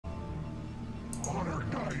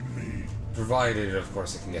provided, of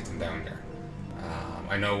course, I can get them down there.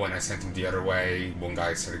 I know when I sent him the other way, one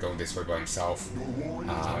guy started going this way by himself.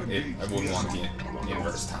 I wouldn't want the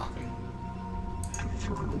inverse to happen.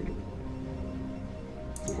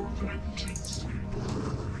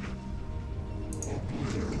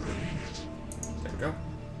 There we go.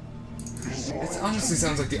 It honestly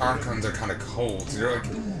sounds like the Archons are kind of cold. They're like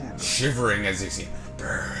shivering as you see.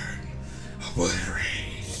 Burn.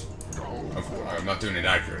 Obliterate. I'm not doing it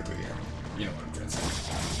accurately here. You know what I'm trying to say.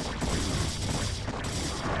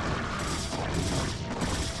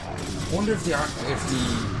 I wonder if the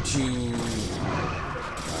two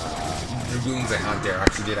dragoons I had there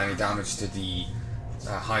actually did any damage to the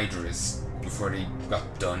Hydras before they got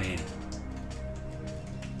done in.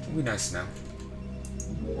 It'd be nice to know.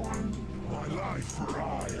 I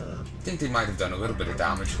think they might have done a little bit of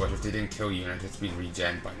damage, but if they didn't kill you, it's been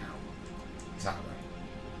regen by now. Is that right?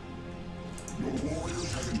 Your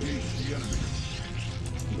warriors have engaged the enemy.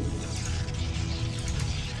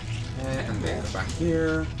 And then go back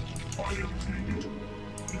here.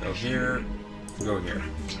 Go here. Go here.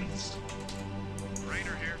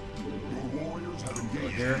 Go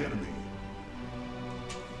here.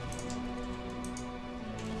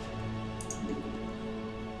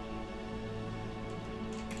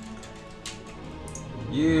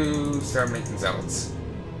 You start making zealots.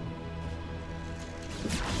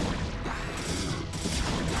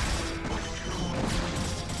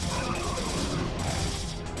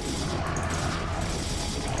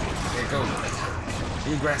 Okay, go. Attack.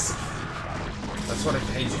 Be aggressive. That's what I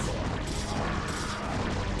paid you for.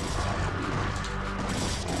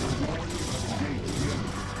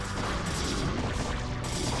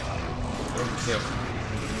 Don't kill.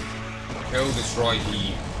 Kill, destroy,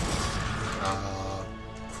 heal.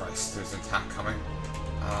 Christ, there's an attack coming.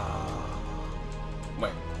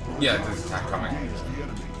 Wait. Yeah, there's an attack coming.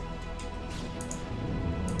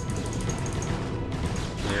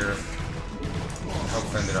 Here. Help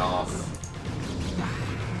fend it off.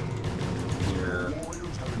 Here.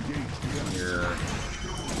 Here.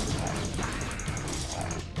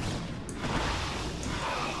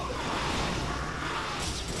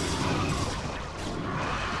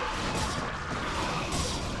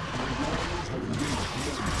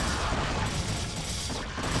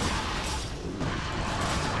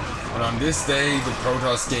 But on this day, the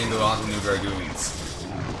Protoss gained a lot of new Dragoons.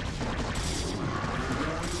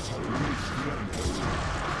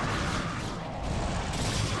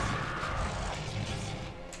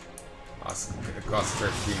 Concentrate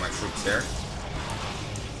a few of my troops there.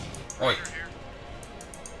 Oi!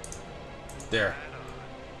 There.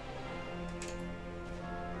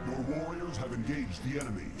 Your warriors have engaged the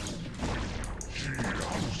enemy.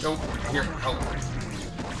 Go here, help.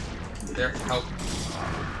 There, help.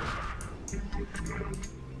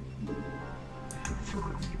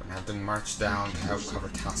 I have them march down to help cover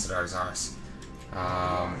Tassadar's arse.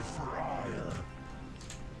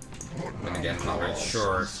 And again, I'm not really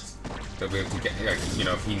sure if they'll be able to get, like, you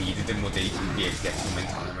know, if he needed them, would they be able to get to him in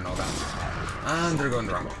time and all that. And they're going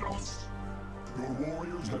the wrong way. Your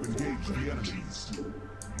warriors have engaged the enemies.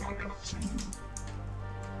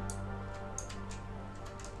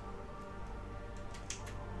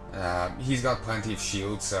 He's got plenty of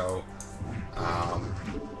shields, so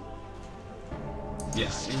yeah,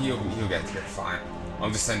 he'll get here fine.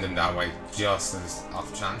 I'll just send him that way, just as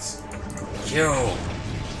off chance. Kill!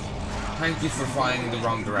 Thank you for flying in the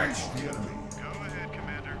wrong direction. Go ahead,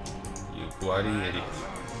 Commander. You bloody idiot.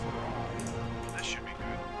 This should be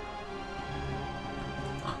good.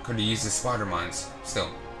 Could have used the spider mines.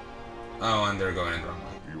 Still. Oh, and they're going in the wrong way.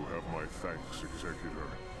 You have my thanks, Executor.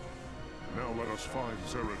 Now let us find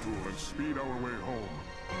Zeratul and speed our way home.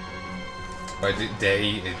 By the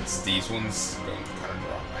day, it's these ones going kind of the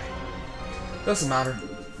wrong way. Doesn't matter.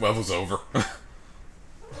 Level's over.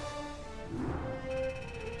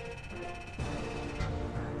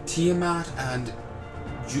 Tiamat and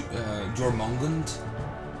Jormungand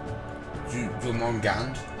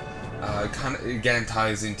kind of again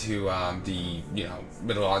ties into the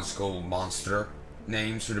mythological monster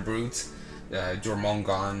names for the broods.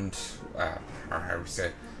 Jormungand, or how we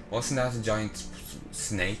say, wasn't that a giant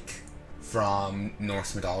snake from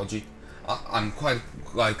Norse mythology? I'm quite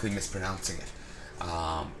likely mispronouncing it.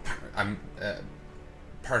 I'm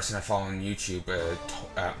person I follow on YouTube,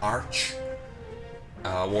 Arch.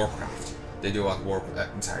 Warcraft. They do a lot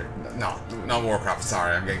of sorry, no, not Warcraft,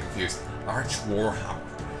 sorry, I'm getting confused. Arch Warhammer.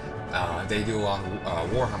 They do a lot of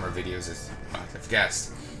Warhammer videos, as I've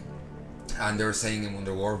guessed. And they were saying in one of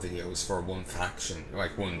their war videos for one faction,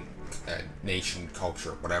 like one nation,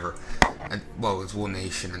 culture, whatever. And well, it's one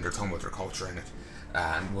nation, and they're talking about their culture in it,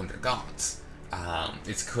 and one of their gods.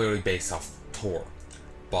 It's clearly based off Thor,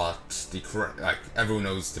 but the correct, like everyone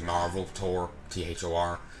knows the Marvel Thor,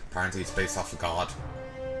 Thor. Apparently, it's based off a god.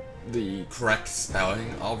 The correct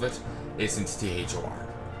spelling of it isn't Thor.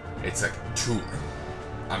 It's like Tur.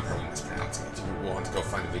 I'm probably mispronouncing it. If you want to go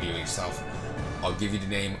find the video yourself, I'll give you the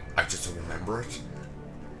name. I just don't remember it,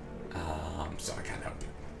 so I can't help you.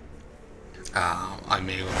 I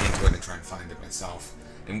may look into it and try and find it myself.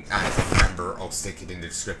 And if I remember, I'll stick it in the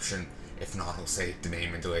description. If not, I'll say the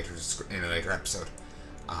name in a later episode.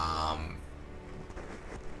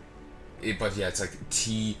 But yeah, it's like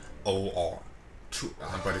T-O-R.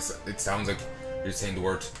 But it sounds like you're saying the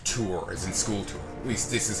word tour, as in school tour. At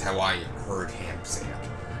least this is how I heard him say it.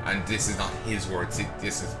 And this is not his words,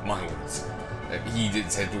 this is my words. He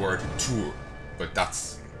did say the word tour, but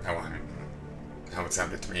that's how it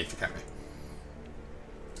sounded to me, if you get me.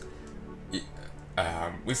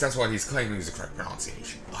 At least that's what he's claiming is the correct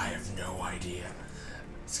pronunciation. I have no idea.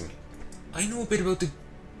 I know a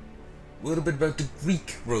little bit about the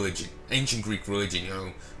Greek religion, ancient Greek religion, you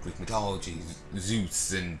know, Greek mythology,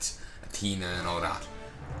 Zeus and Athena and all that.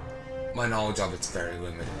 My knowledge of it's very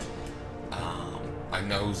limited. I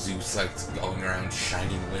know Zeus likes going around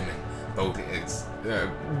shagging women, both as,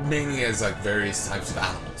 mainly as like various types of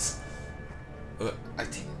animals. I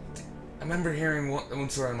remember hearing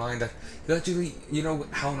once online that he actually, you know,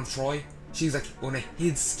 Helen of Troy, she's like one of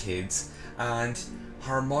his kids, and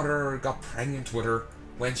her mother got pregnant with her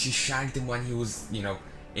when she shagged him when he was, you know,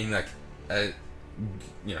 in like,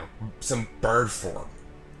 you know, some bird form.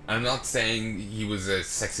 I'm not saying he was a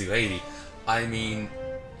sexy lady. I mean,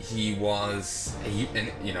 he was,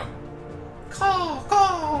 you know, caw.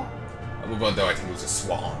 Well, though I think it was a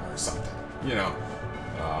swan or something, you know.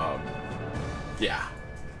 Yeah.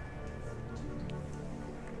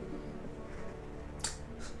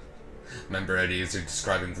 Remember, Eddie, as you're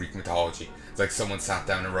describing Greek mythology, it's like someone sat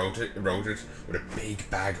down and wrote it with a big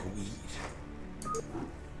bag of weed.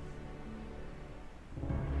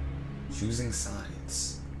 Choosing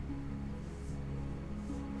sides.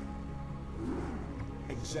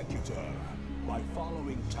 Executor, by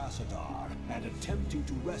following Tassadar and attempting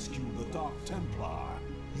to rescue the Dark Templar,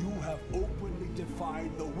 you have openly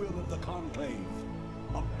defied the will of the Conclave.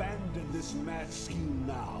 Abandon this mad scheme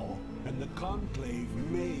now, and the Conclave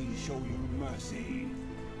may show you mercy.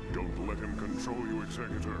 Don't let him control you,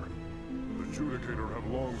 Executor. The Judicator have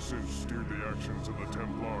long since steered the actions of the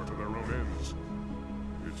Templar to their own ends.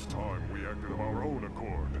 It's time we acted of our own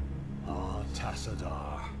accord. Ah,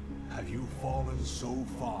 Tassadar, have you fallen so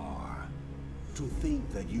far? To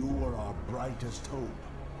think that you were our brightest hope,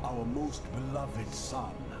 our most beloved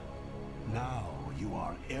son. Now you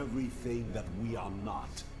are everything that we are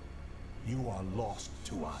not. You are lost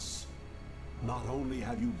to us. Not only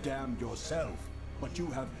have you damned yourself, but you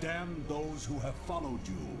have damned those who have followed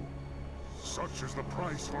you. Such is the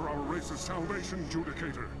price for our race's salvation,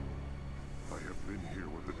 Judicator. I have been here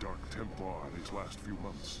with the Dark Templar these last few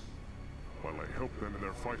months. While I helped them in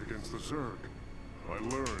their fight against the Zerg, I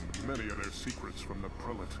learned many of their secrets from the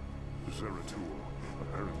prelate, Zeratul.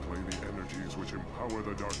 Apparently, the energies which empower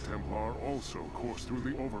the Dark Templar also course through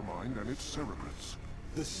the Overmind and its cerebrates.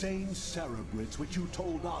 The same cerebrates which you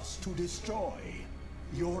told us to destroy.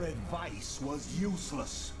 Your advice was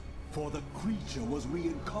useless, for the creature was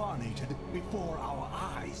reincarnated before our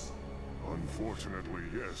eyes. Unfortunately,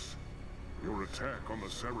 yes. Your attack on the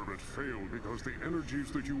Cerebrate failed because the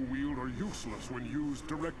energies that you wield are useless when used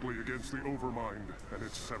directly against the Overmind and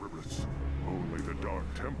its Cerebrates. Only the Dark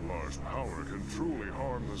Templar's power can truly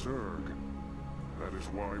harm the Zerg. That is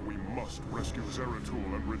why we must rescue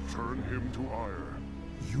Zeratul and return him to Ire.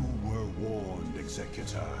 You were warned,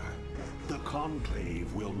 Executor. The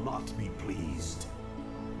Conclave will not be pleased.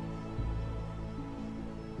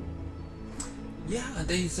 Yeah,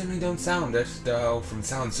 they certainly don't sound it, though from the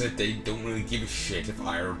sounds of it, they don't really give a shit if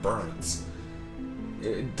Ire burns.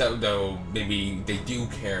 Though maybe they do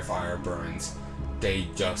care if Ire burns, they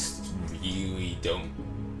just really don't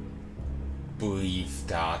believe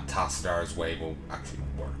that Tassadar's way will actually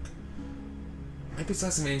work. Maybe it's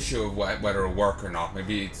less of an issue of whether it'll work or not,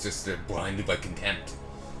 maybe it's just blinded by contempt.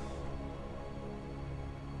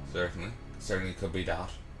 Certainly could be that.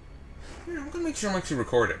 Yeah, I'm gonna make sure I'm actually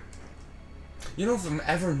recording. You know,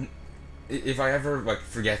 if I ever like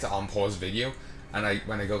forget to unpause video, and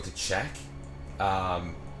when I go to check,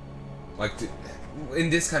 in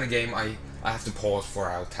this kind of game, I have to pause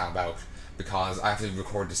before I'll tab out because I have to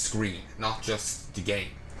record the screen, not just the game.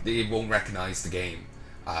 It won't recognize the game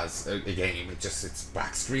as a game. It's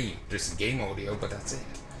black screen. There's some game audio, but that's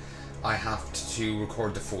it. I have to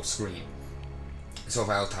record the full screen. So if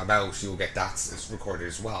I tab out, you'll get that recorded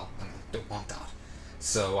as well, and I don't want that.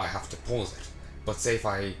 So I have to pause it. But say if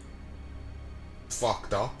I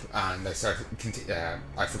fucked up and I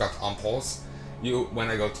I forgot to unpause, when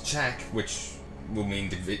I go to check, which will mean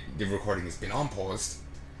the recording has been unpaused,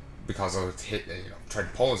 because I'll try to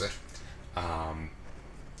pause it,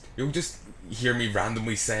 you'll just hear me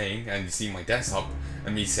randomly saying, and you see my desktop,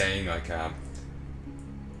 and me saying like, damn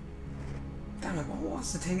it, what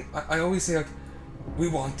was the thing? I always say like, we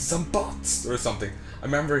want some bots or something. I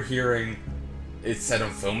remember hearing it said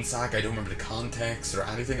on film sack. I don't remember the context or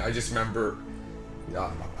anything. I just remember,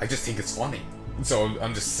 I just think it's funny. So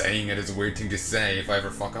I'm just saying it as a weird thing to say if I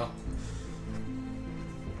ever fuck up.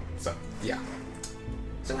 So, yeah.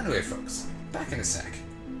 So anyway, folks, back in a sec.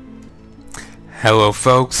 Hello,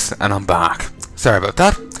 folks, and I'm back. Sorry about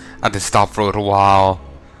that. I had to stop for a little while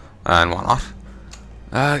and whatnot.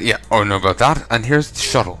 Yeah, or know about that. And here's the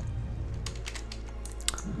shuttle.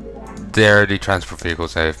 They're the transport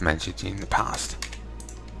vehicles I've mentioned in the past.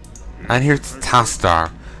 And here's the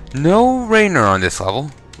Tastar. No Rainer on this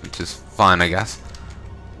level, which is fine, I guess.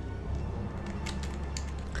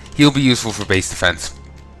 He'll be useful for base defense.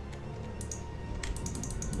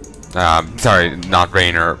 Sorry, not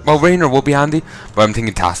Rainer. Well, Rainer will be handy, but I'm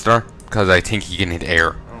thinking Tastar, because I think he can hit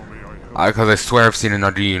air. Because I swear I've seen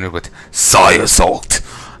another unit with Psi Assault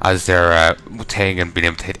as their thing and being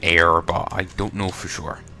able to hit air, but I don't know for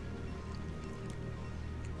sure.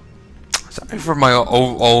 Sorry for my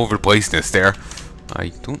all over the placeness there.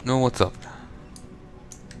 I don't know what's up.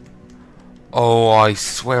 Oh, I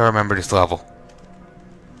swear I remember this level.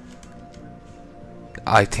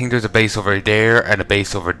 I think there's a base over there and a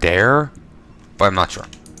base over there, but I'm not sure.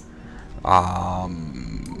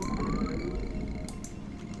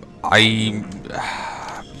 I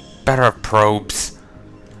better have probes.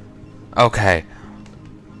 Okay.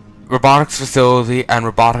 Robotics facility and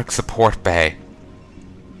robotics support bay.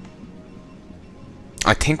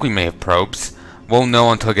 I think we may have probes. Won't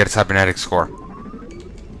know until I get a cybernetics score.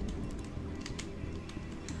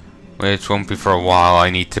 Which won't be for a while. I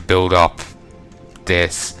need to build up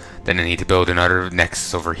this. Then I need to build another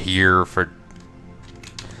nexus over here for...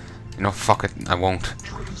 You know, fuck it. I won't.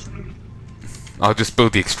 I'll just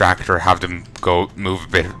build the extractor, have them go move a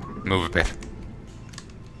bit. Move a bit.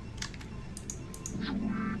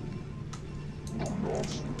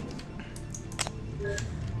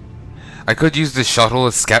 I could use the shuttle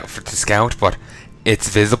as to scout, but it's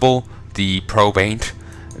visible. The probe ain't.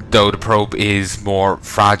 Though the probe is more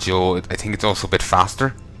fragile, I think it's also a bit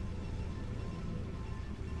faster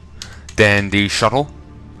than the shuttle.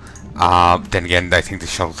 Then again, I think the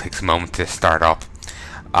shuttle takes a moment to start up.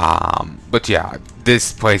 But yeah,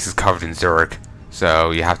 this place is covered in Zerg,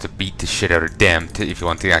 so you have to beat the shit out of them if you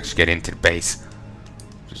want to actually get into the base.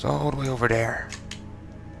 Just all the way over there.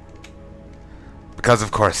 Because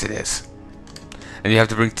of course it is. And you have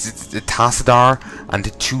to bring the Tassadar and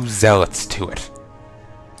the 2 Zealots to it.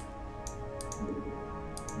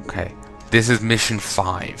 Okay, this is mission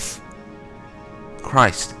 5.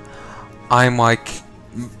 Christ. I'm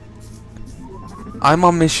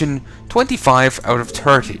on mission 25 out of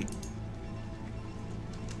 30.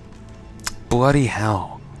 Bloody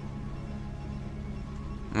hell.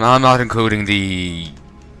 I'm not including the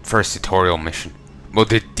first tutorial mission. Well,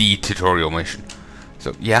 the tutorial mission.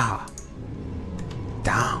 So, yeah.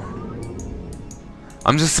 Damn.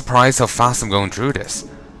 I'm just surprised how fast I'm going through this.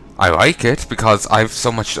 I like it because I've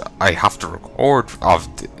so much I have to record of,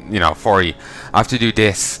 you know, for you. I have to do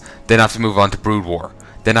this, then I have to move on to Brood War,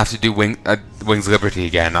 then I have to do Wings of Liberty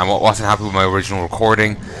again. I wasn't happy with my original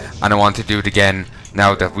recording, and I want to do it again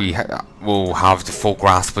now that we will have the full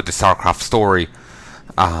grasp of the StarCraft story.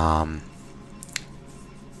 And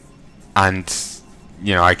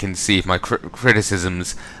you know, I can see if my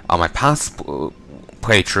criticisms on my past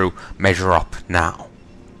playthrough measure up now.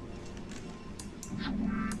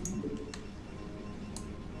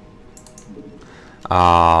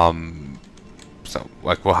 So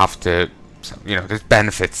like we'll have to, so, you know, there's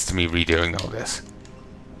benefits to me redoing all this.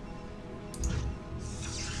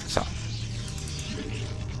 So,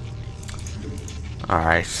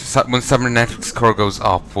 alright, so when cybernetics core goes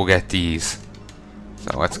up, we'll get these.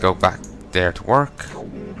 So let's go back there to work.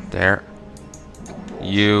 There.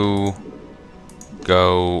 You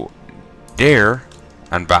go there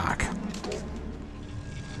and back.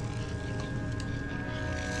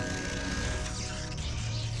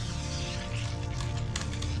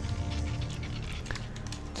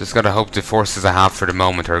 Just gotta hope the forces I have for the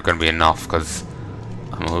moment are gonna be enough, because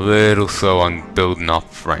I'm a little slow on building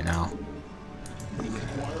up right now.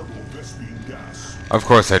 Of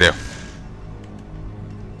course I do.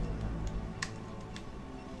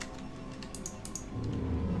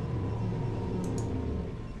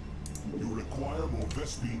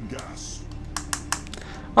 Vespine gas.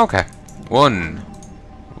 Okay. One.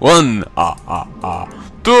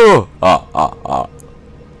 Two.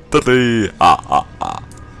 Three.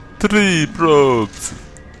 Three probes.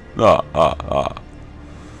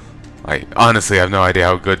 I honestly have no idea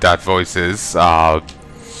how good that voice is. I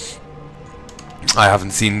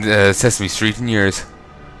haven't seen Sesame Street in years.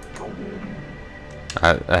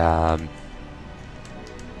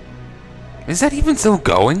 Is that even still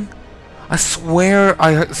going? I swear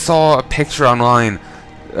I saw a picture online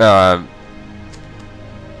that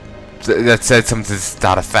said something to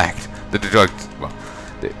that effect.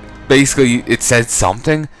 Basically, it said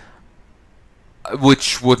something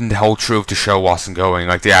which wouldn't hold true if the show wasn't going.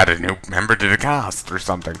 Like they added a new member to the cast or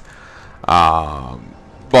something. But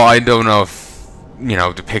I don't know if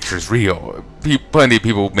the picture's real. Plenty of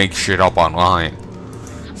people make shit up online,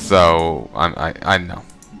 so I don't know.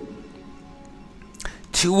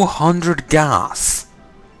 200 gas.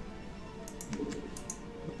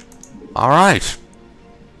 Alright.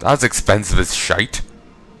 That's expensive as shite.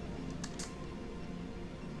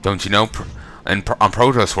 Don't you know? On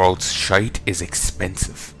Protoss worlds, shite is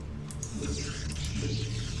expensive.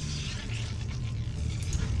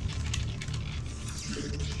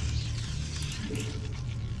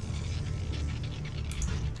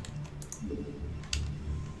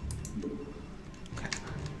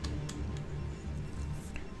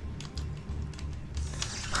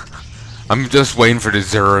 I'm just waiting for the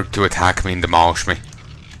Zerg to attack me and demolish me.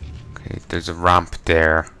 Okay, there's a ramp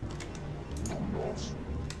there.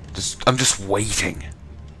 I'm just waiting.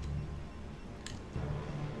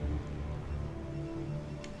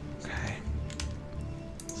 Okay.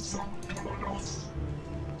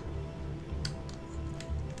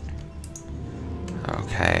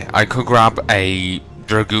 Okay, I could grab a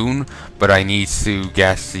Dragoon, but I need to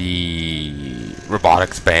get the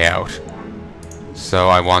robotics bay out. So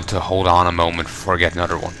I want to hold on a moment before I get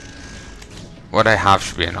another one. What I have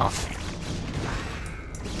should be enough.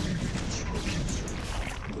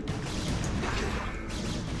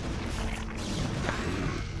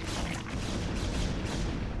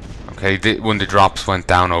 Okay, when the drops went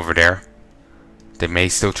down over there, they may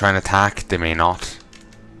still try and attack, they may not.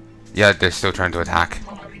 Yeah, they're still trying to attack.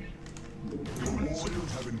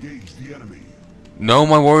 No,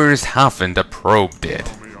 my warriors haven't, the probe did.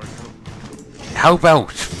 How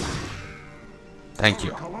about? Thank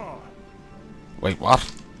you. Wait,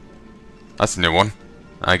 what? That's a new one.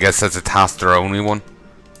 I guess that's a taster only one.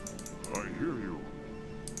 I hear you.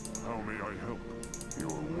 How may I help?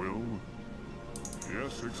 Your will?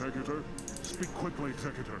 Yes, Executor? Speak quickly,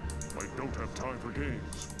 Executor. I don't have time for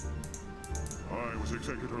games. I was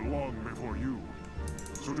Executor long before you,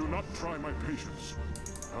 so do not try my patience.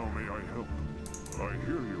 How may I help? I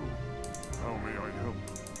hear you. How may I help?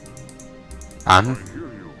 And? I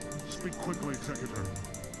hear you. Speak quickly, Executor.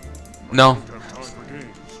 No. Don't have time for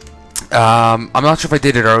games. I'm not sure if I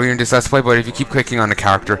did it earlier in this Let's Play, but if you keep clicking on the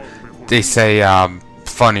character, they say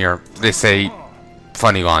they say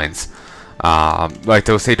funny lines. Like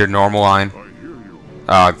they'll say their normal line,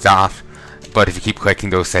 that, but if you keep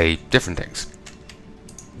clicking, they'll say different things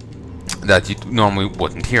that you normally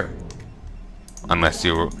wouldn't hear unless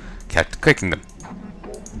you kept clicking them.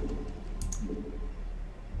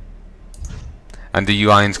 And the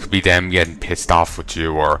lines could be them getting pissed off with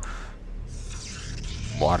you or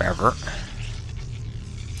whatever.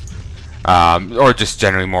 Or just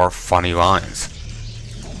generally more funny lines.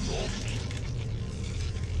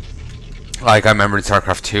 Like I remember in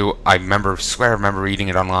StarCraft 2, I remember reading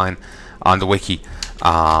it online on the wiki.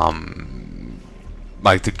 Like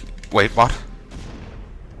the wait, what?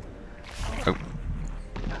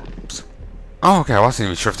 Oh, okay. I wasn't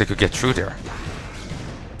even sure if they could get through there.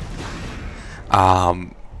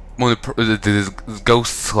 One of the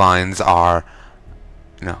ghost lines are,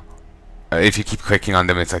 if you keep clicking on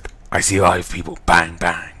them, it's like, I see alive people, bang,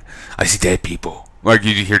 bang. I see dead people. Like,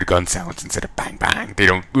 you hear the gun sounds instead of bang, bang. They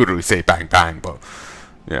don't literally say bang, bang, but,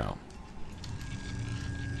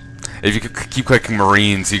 If you keep clicking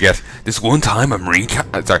Marines, you get, this one time a Marine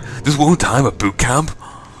camp, this one time a boot camp.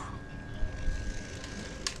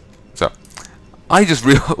 So, I just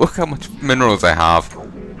realized, look how much minerals I have.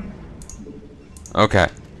 Okay.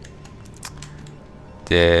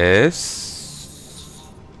 This.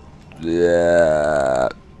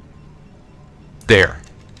 There.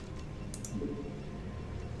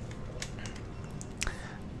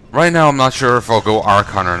 Right now, I'm not sure if I'll go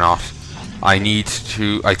Archon or not. I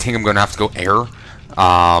think I'm going to have to go Air.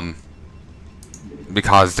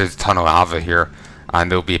 Because there's a ton of lava here.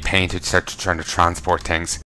 And there'll be a pain to start trying to transport things.